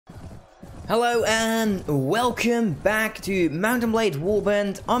Hello and welcome back to Mountain Blade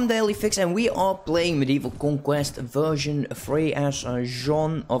Warband. I'm Dailyfix and we are playing Medieval Conquest version fray as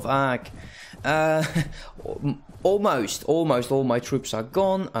Jean of Arc. Almost all my troops are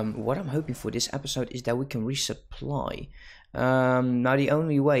gone. What I'm hoping for this episode is that we can resupply. Now the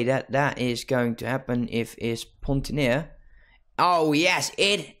only way that is going to happen is Pontineer. Oh yes,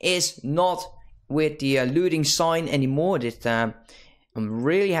 it is not with the looting sign anymore. I'm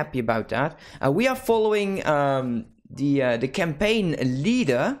really happy about that. We are following the campaign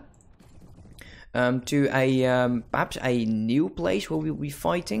leader to a perhaps a new place where we'll be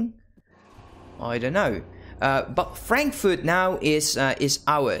fighting. I don't know. But Frankfurt now is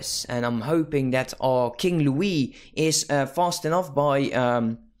ours, and I'm hoping that our King Louis is fast enough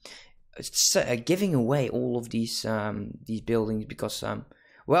by giving away all of these buildings because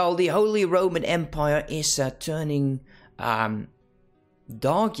well, the Holy Roman Empire is turning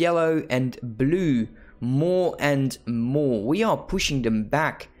dark yellow and blue more and more. We are pushing them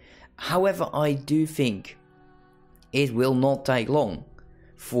back. However, I do think it will not take long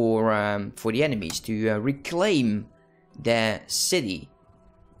for the enemies to reclaim their city.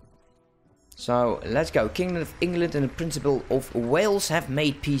 So let's go. Kingdom of England and the Principal of Wales have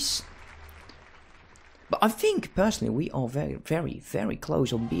made peace. But I think personally we are very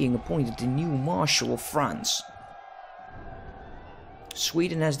close on being appointed the new Marshal of France.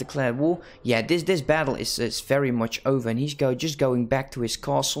 Sweden has declared war. Yeah, this battle is very much over, and he's just going back to his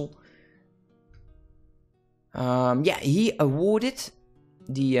castle. Yeah, he awarded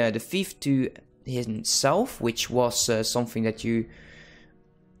the fief to himself, which was something that he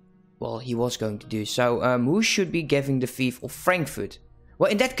was going to do. So who should be giving the fief of Frankfurt?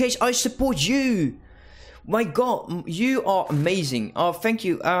 Well, in that case, I support you. My God, you are amazing. Oh, thank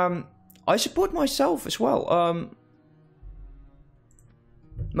you. I support myself as well.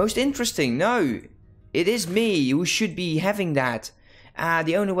 Most interesting. No, it is me who should be having that.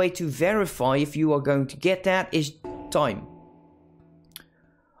 The only way to verify if you are going to get that is time.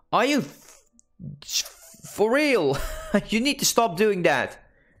 Are you for real? You need to stop doing that.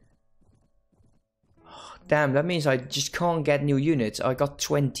 Oh, damn, that means I just can't get new units. I got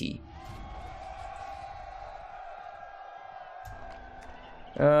 20.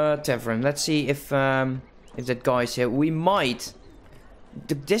 Tavern. Let's see if that guy's here. We might.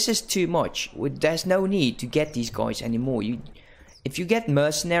 This is too much. There's no need to get these guys anymore. If you get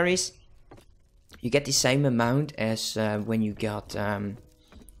mercenaries, you get the same amount as when you got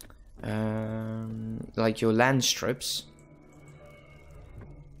like your land strips.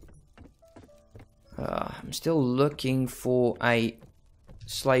 I'm still looking for a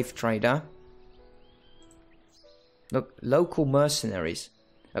slave trader. Look, local mercenaries.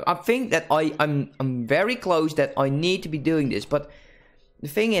 I think that I'm very close that I need to be doing this, but the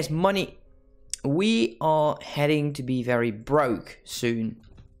thing is, money. We are heading to be very broke soon.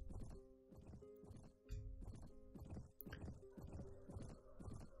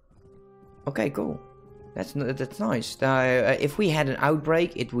 Okay, cool. That's nice. If we had an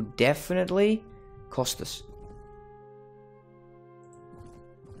outbreak, it would definitely cost us.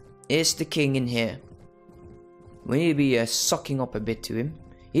 Is the king in here? We need to be sucking up a bit to him.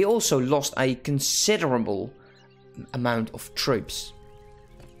 He also lost a considerable amount of troops.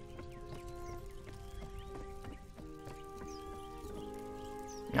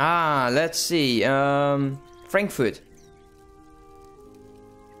 Let's see. Frankfurt.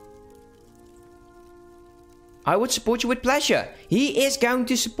 I would support you with pleasure. He is going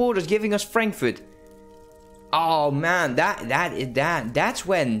to support us, giving us Frankfurt. Oh man, that's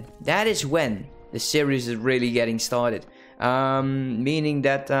when the series is really getting started. Meaning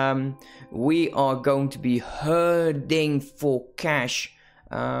that we are going to be herding for cash.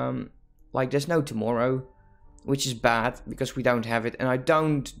 Like there's no tomorrow. Which is bad, because we don't have it. And I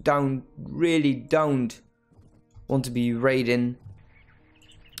really don't want to be raiding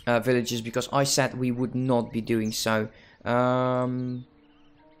villages, because I said we would not be doing so.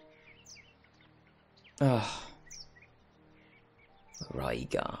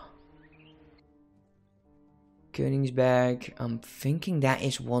 Riga. Königsberg. I'm thinking that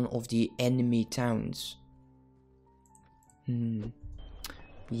is one of the enemy towns.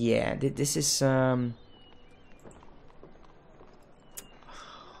 Yeah, this is...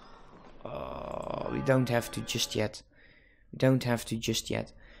 we don't have to just yet.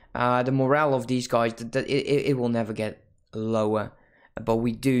 The morale of these guys, it will never get lower. But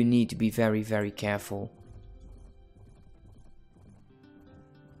we do need to be very careful.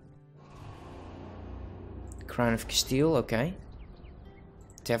 Crown of Castile, okay.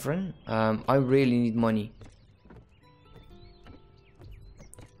 Tavern. I really need money.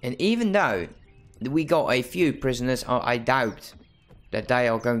 And even though we got a few prisoners, I doubt that they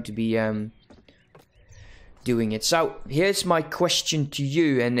are going to be doing it. So here's my question to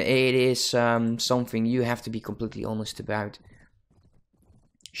you, and it is something you have to be completely honest about.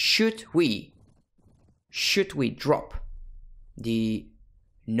 Should we drop the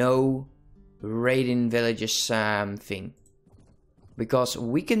no raiding villages thing? Because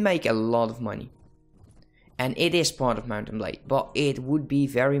we can make a lot of money. And it is part of Mountain Blade. But it would be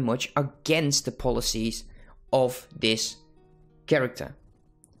very much against the policies of this character.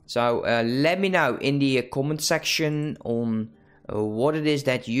 So let me know in the comment section on what it is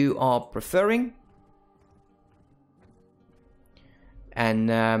that you are preferring.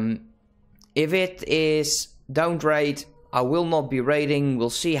 And if it is don't raid, I will not be raiding. We'll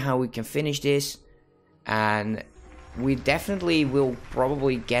see how we can finish this. And we definitely will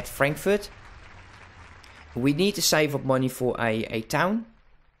probably get Frankfurt. We need to save up money for a town.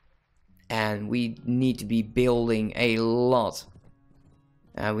 And we need to be building a lot.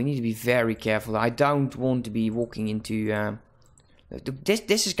 We need to be very careful. I don't want to be walking into...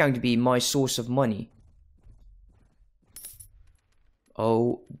 This is going to be my source of money.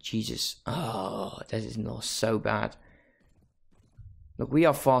 Oh, Jesus. Oh, that is not so bad. Look, we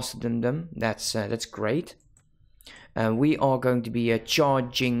are faster than them. That's great. We are going to be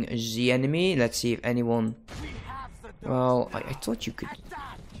charging the enemy. Let's see if anyone... Well, I thought you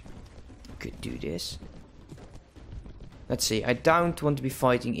could do this. Let's see. I don't want to be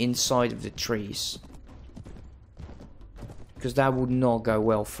fighting inside of the trees. Because that would not go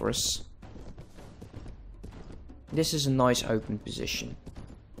well for us. This is a nice open position.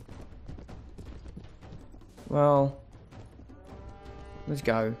 Well, let's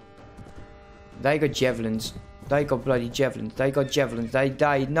go. They got javelins. They got bloody javelins. They got javelins. They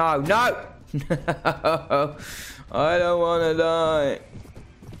died. No, no! No! I don't want to die.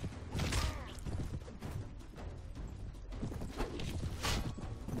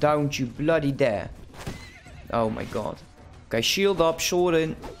 Don't you bloody dare. Oh my god. Okay, shield up, sword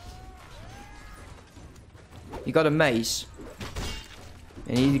in. You got a mace.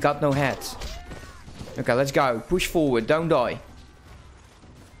 And he got no head. Okay, let's go. Push forward. Don't die.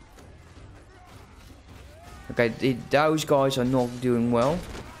 Okay, those guys are not doing well.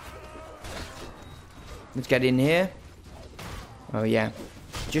 Let's get in here. Oh yeah.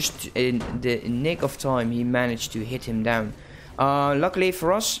 Just in the nick of time, he managed to hit him down. Luckily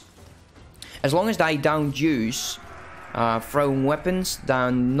for us, as long as they don't use thrown weapons,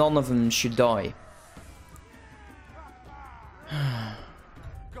 then none of them should die.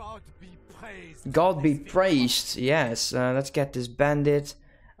 God be praised. Yes, let's get this bandit.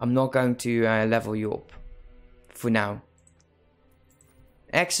 I'm not going to level you up for now.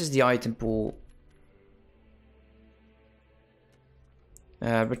 Access the item pool.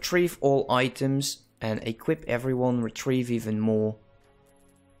 Retrieve all items and equip everyone. Retrieve even more.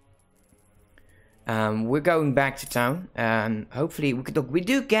 We're going back to town, and hopefully we could look. We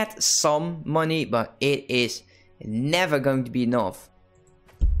do get some money, but it is never going to be enough.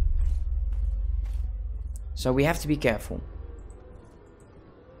 So we have to be careful.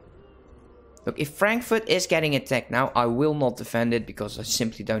 Look, if Frankfurt is getting attacked now, I will not defend it because I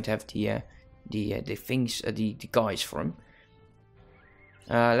simply don't have the guys for him.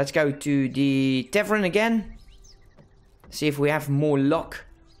 Let's go to the tavern again. See if we have more luck.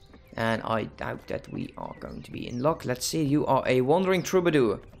 And I doubt that we are going to be in luck. Let's see. You are a wandering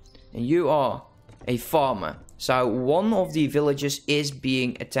troubadour. And you are a farmer. So one of the villages is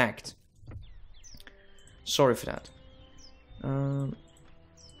being attacked. Sorry for that.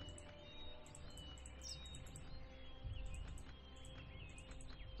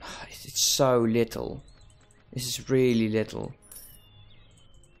 It's so little. This is really little.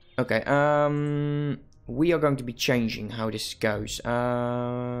 Okay, we are going to be changing how this goes.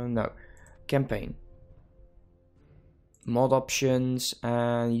 No. Campaign. Mod options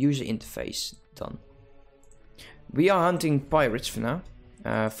and user interface. Done. We are hunting pirates for now.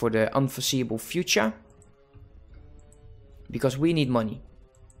 For the unforeseeable future. Because we need money.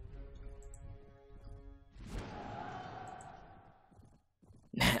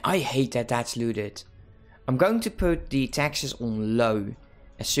 I hate that that's looted. I'm going to put the taxes on low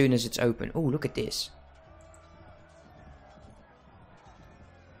as soon as it's open. Oh, look at this.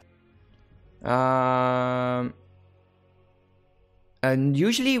 And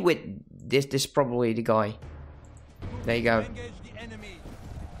usually with this is probably the guy. There you go.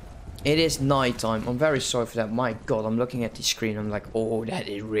 It is nighttime. I'm very sorry for that. My god, I'm looking at the screen. I'm like, oh, that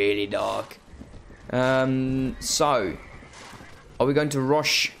is really dark. So, are we going to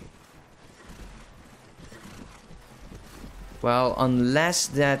rush? Well, unless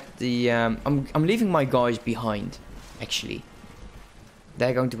that the... I'm leaving my guys behind, actually.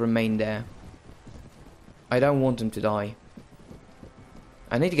 They're going to remain there. I don't want them to die.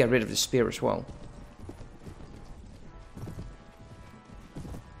 I need to get rid of the spear as well.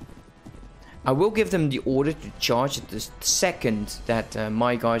 I will give them the order to charge at the second that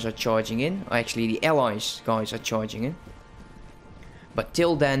my guys are charging in. Actually, the allies' guys are charging in. But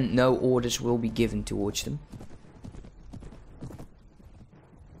till then, no orders will be given towards them.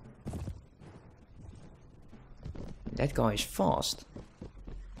 That guy is fast.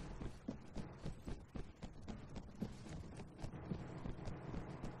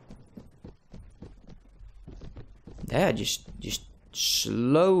 They're just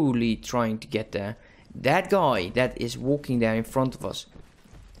slowly trying to get there. That guy that is walking there in front of us,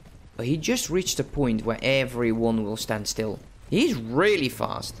 he just reached a point where everyone will stand still. He's really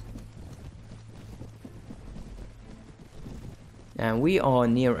fast. And we are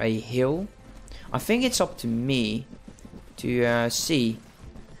near a hill. I think it's up to me to see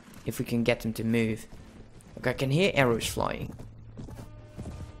if we can get them to move. Okay, I can hear arrows flying.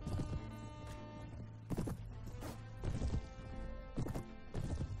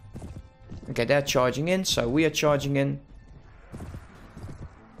 Okay, they're charging in, so we are charging in.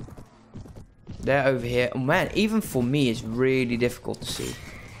 They're over here. Oh man, even for me it's really difficult to see.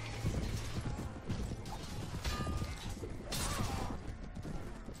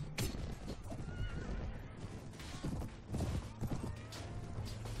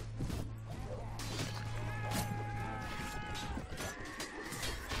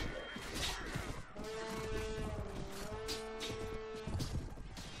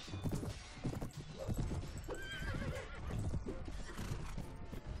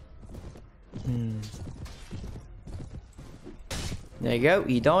 There you go,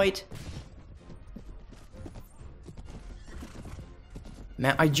 he died.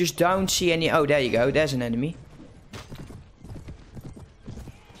 Man, I just don't see any... Oh, there you go, there's an enemy.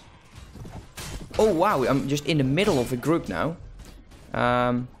 Oh wow, I'm just in the middle of a group now.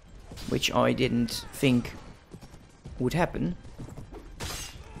 Which I didn't think would happen.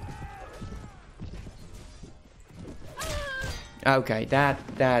 Okay,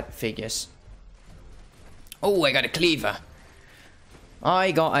 that figures. Oh, I got a cleaver.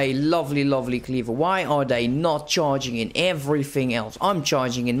 I got a lovely, lovely cleaver. Why are they not charging in everything else? I'm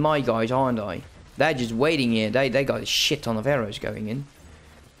charging in my guys, aren't I? They're just waiting here. They got a shit ton of arrows going in.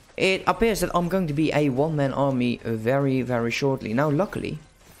 It appears that I'm going to be a one-man army very, very shortly. Now, luckily,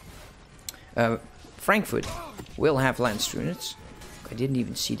 Frankfurt will have lance units. I didn't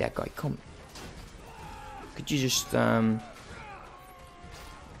even see that guy come. Could you just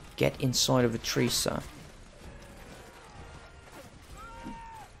get inside of a tree, sir?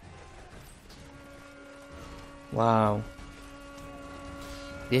 Wow.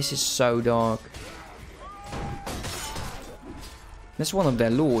 This is so dark. That's one of their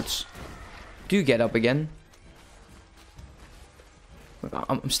lords. Do get up again. Look,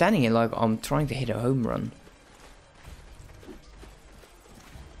 I'm standing here like I'm trying to hit a home run.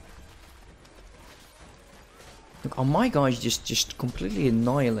 Look, are my guys just completely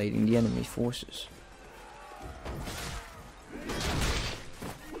annihilating the enemy forces?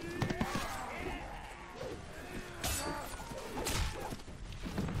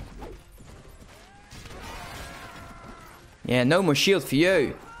 Yeah, no more shield for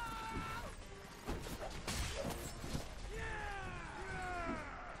you.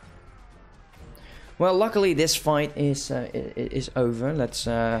 Well, luckily this fight is over. Let's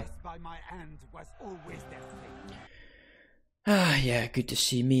yeah, good to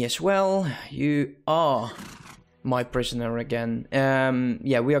see me as well. You are my prisoner again.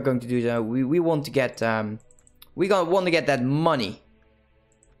 Yeah, we are going to do that. We want to get we want to get that money.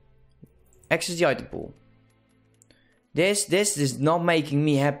 Access the item pool. This is not making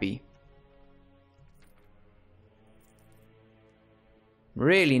me happy.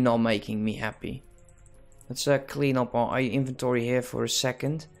 Really not making me happy. Let's clean up our inventory here for a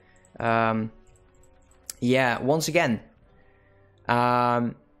second. Yeah, once again.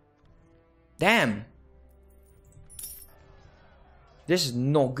 Damn. This is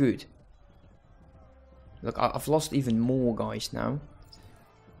not good. Look, I've lost even more guys now.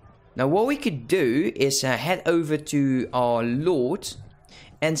 Now what we could do is head over to our lord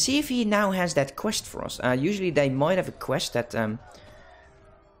and see if he now has that quest for us. Usually they might have a quest that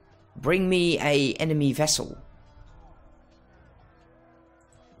bring me a enemy vessel.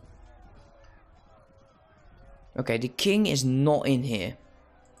 Okay, the king is not in here.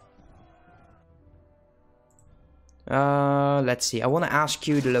 Let's see. I want to ask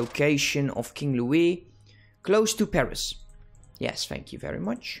you the location of King Louis. Close to Paris. Yes, thank you very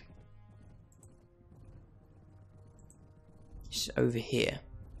much. It's over here.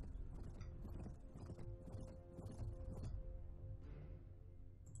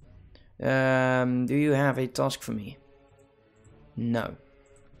 Do you have a task for me? No.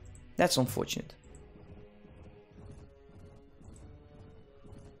 That's unfortunate.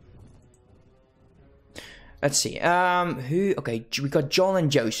 Let's see. Okay, we got John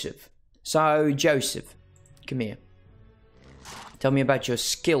and Joseph. So, Joseph, come here. Tell me about your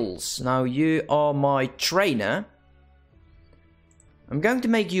skills. Now, you are my trainer. I'm going to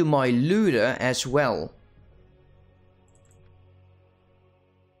make you my looter as well.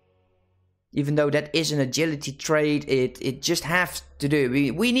 Even though that is an agility trait, it just has to do.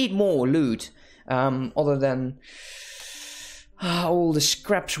 We need more loot. Other than all the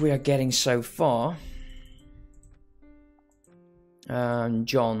scraps we are getting so far.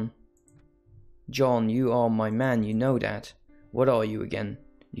 John, you are my man, you know that. What are you again?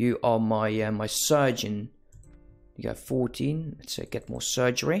 You are my surgeon. You got 14. Let's get more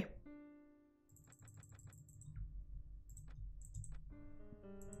surgery.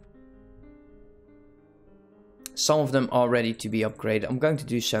 Some of them are ready to be upgraded. I'm going to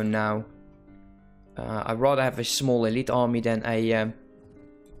do so now. I'd rather have a small elite army than an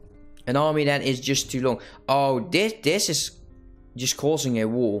army that is just too long. Oh, this is just causing a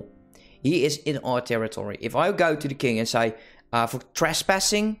war. He is in our territory. If I go to the king and say, for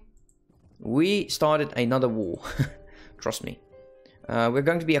trespassing, we started another war. Trust me. We're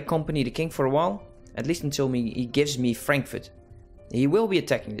going to be accompany the king for a while. At least until he gives me Frankfurt. He will be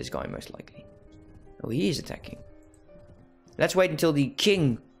attacking this guy most likely. Oh, he is attacking. Let's wait until the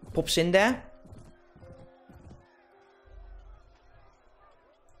king pops in there.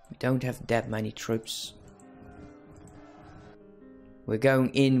 We don't have that many troops. We're going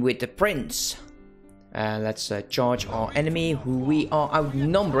in with the prince. Let's charge our enemy, who we are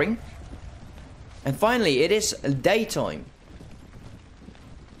outnumbering. And finally, it is daytime.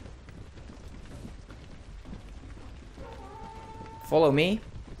 Follow me.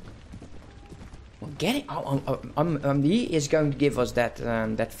 Well, get it. He is going to give us that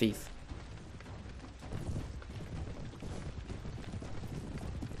that thief.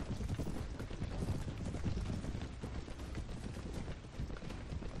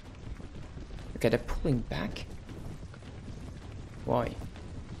 Okay, they're pulling back. Why?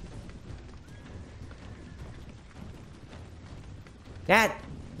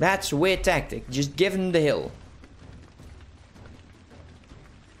 That's a weird tactic. Just give him the hill.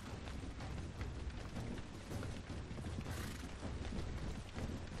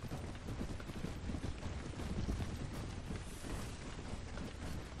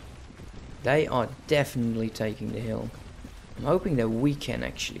 They are definitely taking the hill. I'm hoping that we can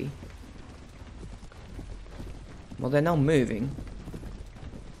actually. Well, they're now moving.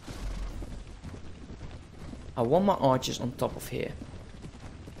 I want my archers on top of here.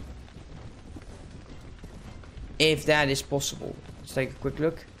 If that is possible. Let's take a quick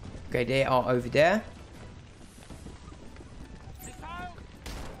look. Okay, they are over there.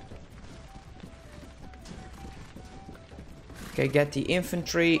 Okay, get the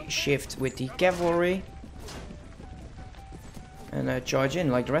infantry, shift with the cavalry. And charge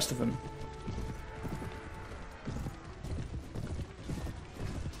in like the rest of them.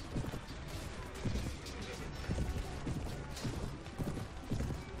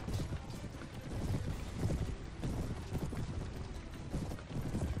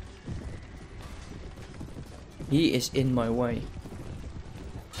 He is in my way.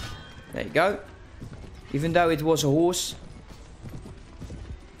 There you go. Even though it was a horse.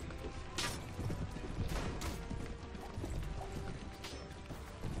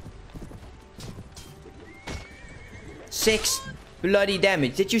 Six bloody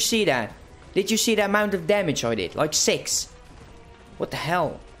damage. Did you see that? Did you see the amount of damage I did? Like 6. What the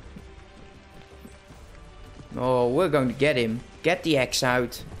hell? Oh, we're going to get him. Get the axe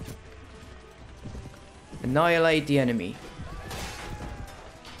out. Annihilate the enemy.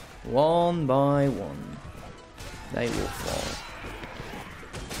 One by one. They will fall.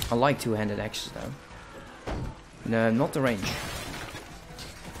 I like two-handed axes though. No, not the range.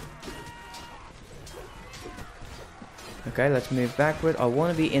 Okay, let's move backward. I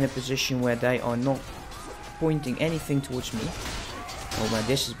want to be in a position where they are not pointing anything towards me. Oh man,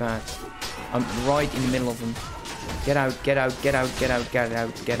 this is bad. I'm right in the middle of them. Get out, get out, get out, get out, get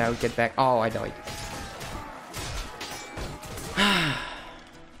out, get out, get back. Oh, I died.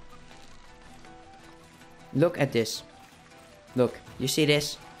 Look at this. Look, you see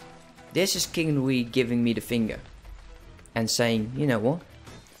this? This is King Louis giving me the finger. And saying, you know what?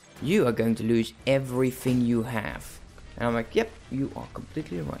 You are going to lose everything you have. And I'm like, yep, you are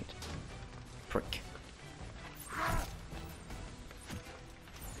completely right. Prick.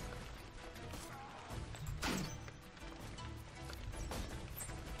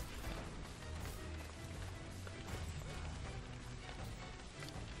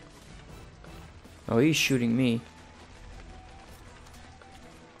 Oh, he's shooting me.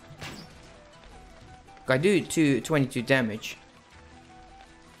 I do 22 damage.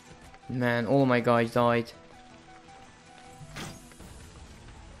 Man, all of my guys died.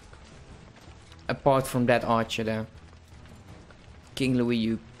 Apart from that archer there. King Louis,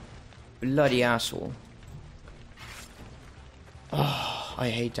 you bloody asshole. Oh, I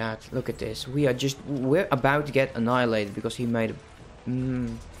hate that. Look at this. We're about to get annihilated because he made a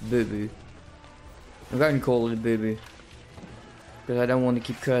boo-boo. I'm going to call it a boo-boo. Because I don't want to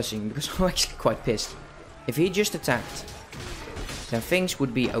keep cursing, because I'm actually quite pissed. If he just attacked, then things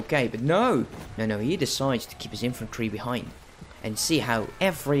would be okay, but no! No, he decides to keep his infantry behind. And see how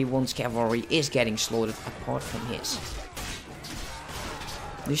everyone's cavalry is getting slaughtered apart from his.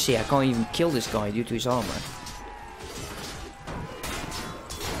 You see, I can't even kill this guy due to his armor.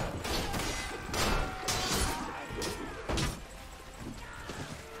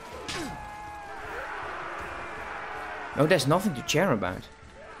 Oh, there's nothing to cheer about.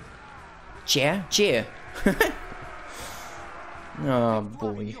 Cheer? Oh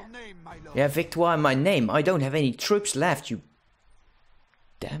boy. Yeah, Victoire, my name. I don't have any troops left, you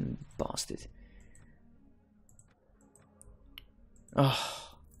damn bastard. Oh.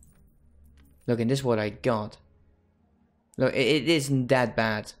 Look, and this is what I got. Look, it isn't that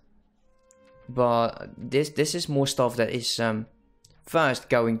bad. But this is more stuff that is first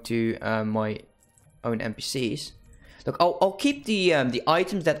going to my own NPCs. Look, I'll keep the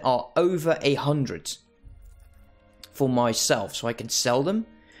items that are over 100 for myself, so I can sell them,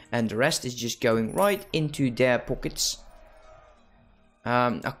 and the rest is just going right into their pockets.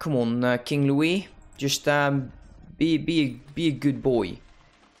 Oh, come on, King Louis, just be a good boy,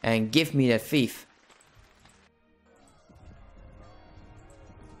 and give me that thief.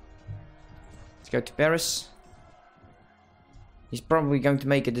 Let's go to Paris. He's probably going to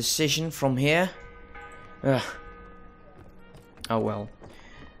make a decision from here. Ugh. Oh well.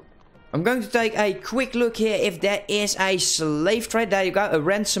 I'm going to take a quick look here if there is a slave trade. There you go, a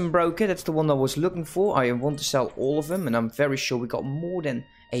ransom broker. That's the one I was looking for. I want to sell all of them, and I'm very sure we got more than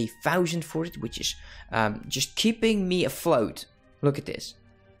 1,000 for it, which is just keeping me afloat. Look at this.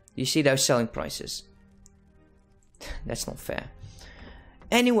 You see those selling prices? That's not fair.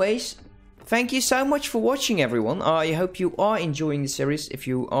 Anyways, thank you so much for watching, everyone. I hope you are enjoying the series. If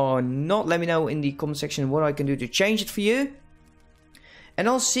you are not, let me know in the comment section what I can do to change it for you. And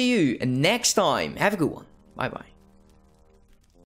I'll see you next time. Have a good one. Bye bye.